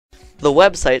The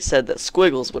website said that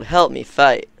Squiggles would help me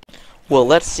fight. Well,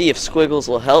 let's see if Squiggles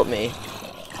will help me.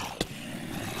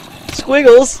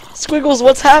 Squiggles! Squiggles,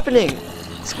 what's happening?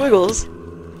 Squiggles,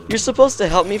 you're supposed to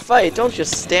help me fight. Don't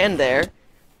just stand there.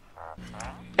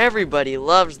 Everybody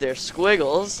loves their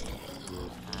Squiggles.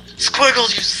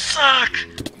 Squiggles, you suck!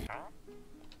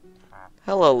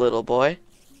 Hello, little boy.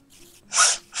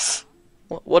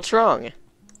 What's wrong?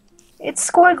 It's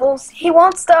Squiggles. He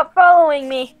won't stop following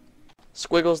me.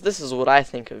 Squiggles, this is what I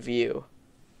think of you.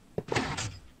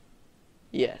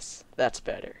 Yes, that's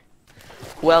better.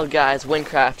 Well, guys,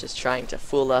 Wynncraft is trying to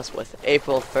fool us with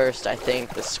April 1st, I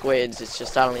think, the squids. It's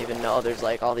just, I don't even know. There's,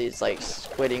 like, all these, like,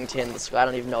 Squiddington. I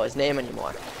don't even know his name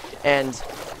anymore. And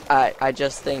I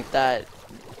just think that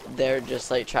they're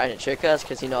just, like, trying to trick us,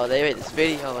 because, you know, they made this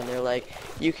video, and they're like,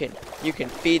 you can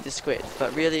feed the squids.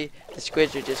 But really, the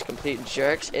squids are just complete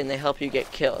jerks, and they help you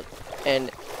get killed. And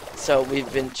so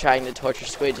we've been trying to torture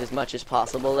squids as much as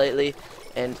possible lately.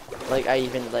 And, like, I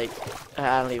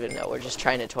don't even know, we're just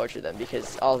trying to torture them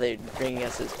because all they're bringing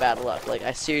us is bad luck. Like,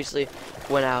 I seriously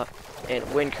went out in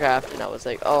Wynncraft and I was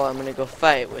like, oh, I'm gonna go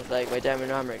fight with, like, my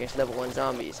diamond armor against level 1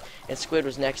 zombies. And Squid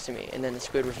was next to me, and then the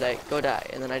Squid was like, go die,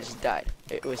 and then I just died.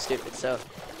 It was stupid. So,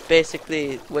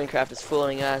 basically, Wynncraft is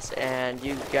fooling us, and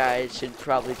you guys should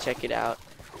probably check it out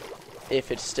if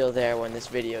it's still there when this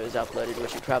video is uploaded,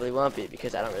 which it probably won't be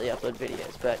because I don't really upload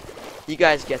videos. But you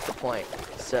guys get the point.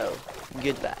 So,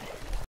 goodbye.